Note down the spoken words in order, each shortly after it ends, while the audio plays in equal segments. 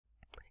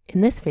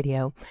In this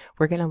video,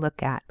 we're going to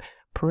look at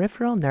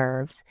peripheral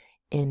nerves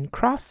in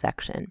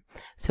cross-section.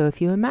 So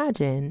if you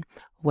imagine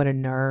what a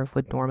nerve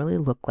would normally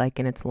look like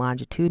in its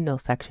longitudinal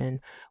section,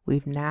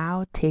 we've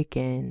now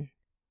taken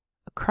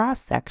a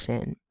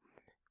cross-section,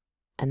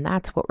 and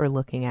that's what we're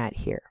looking at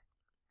here.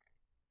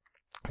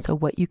 So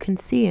what you can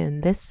see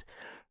in this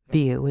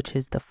view, which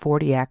is the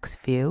 40x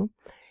view,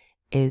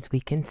 is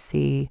we can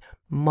see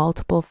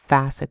multiple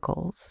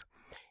fascicles,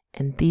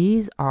 and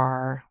these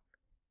are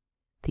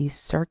these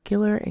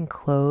circular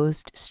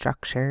enclosed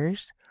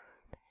structures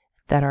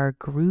that are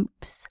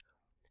groups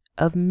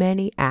of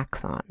many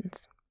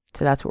axons.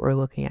 So that's what we're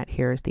looking at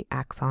here, is the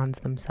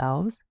axons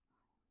themselves.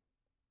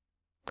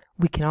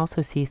 We can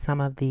also see some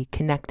of the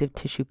connective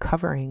tissue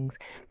coverings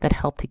that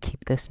help to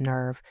keep this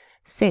nerve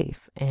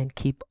safe and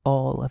keep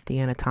all of the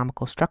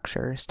anatomical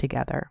structures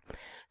together.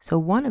 So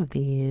one of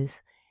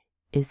these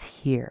is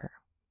here.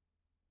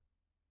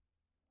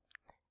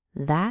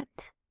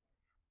 That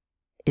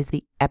is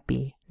the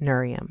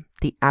epineurium,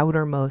 the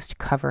outermost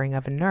covering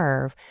of a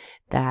nerve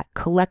that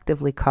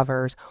collectively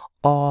covers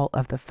all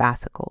of the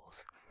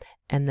fascicles.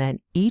 And then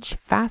each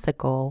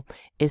fascicle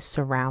is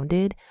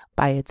surrounded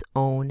by its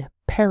own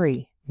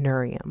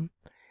perineurium.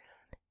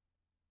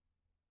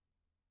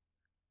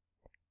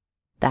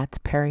 That's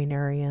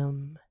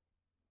perineurium.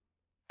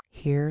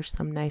 Here's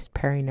some nice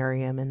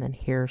perineurium, and then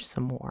here's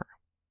some more.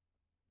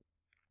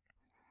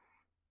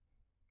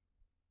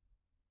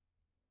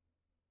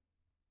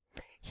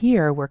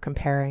 Here we're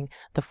comparing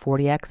the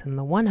 40x and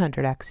the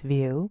 100x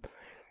view,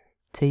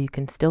 so you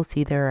can still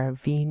see there are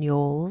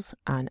venules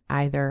on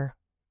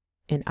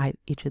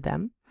each of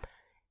them.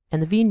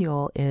 And the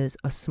venule is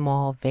a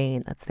small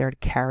vein that's there to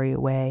carry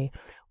away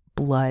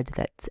blood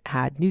that's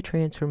had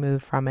nutrients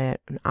removed from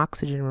it and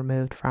oxygen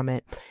removed from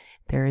it.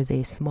 There is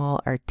a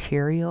small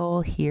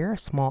arteriole here, a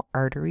small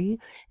artery,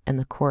 and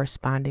the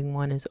corresponding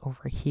one is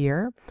over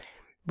here.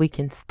 We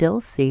can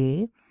still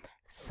see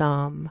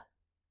some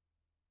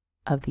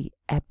of the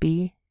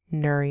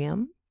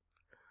epineurium,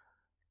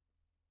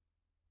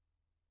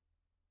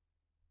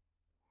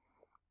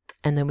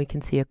 and then we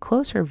can see a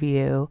closer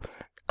view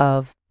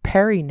of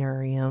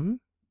perineurium,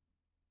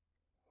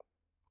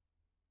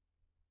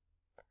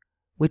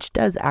 which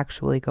does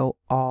actually go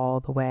all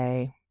the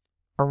way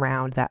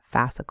around that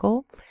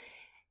fascicle.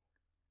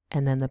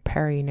 And then the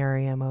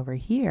perineurium over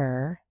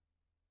here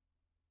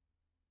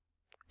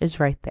is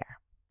right there.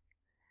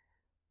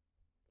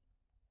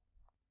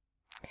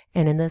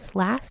 And in this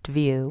last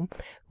view,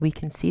 we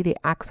can see the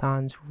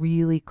axons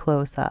really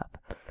close up.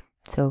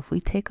 So if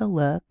we take a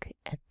look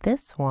at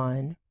this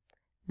one,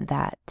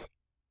 that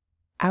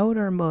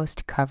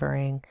outermost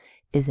covering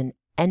is an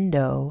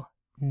endoneurium.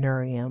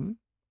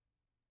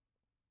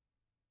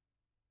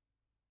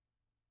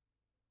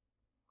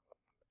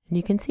 And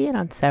you can see it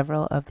on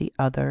several of the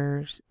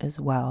others as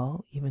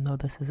well, even though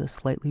this is a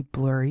slightly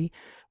blurry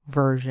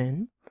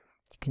version.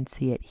 You can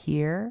see it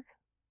here.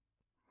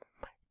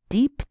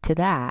 Deep to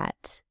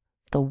that,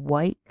 the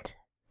white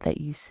that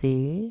you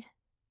see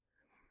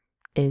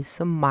is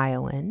some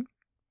myelin,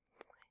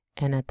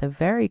 and at the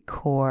very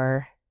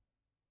core,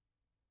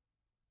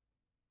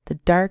 the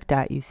dark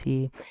dot you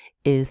see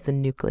is the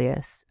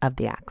nucleus of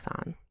the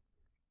axon.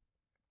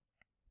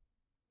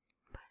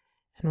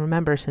 And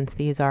remember, since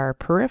these are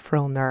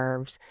peripheral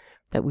nerves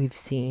that we've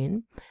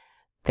seen,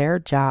 their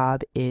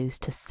job is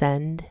to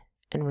send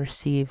and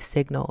receive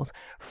signals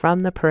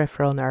from the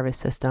peripheral nervous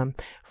system,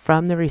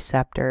 from the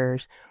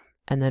receptors,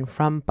 and then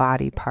from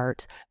body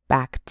parts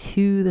back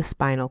to the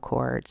spinal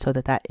cord, so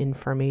that that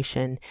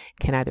information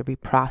can either be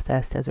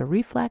processed as a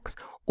reflex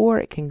or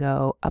it can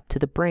go up to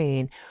the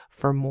brain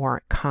for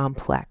more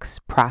complex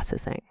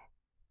processing.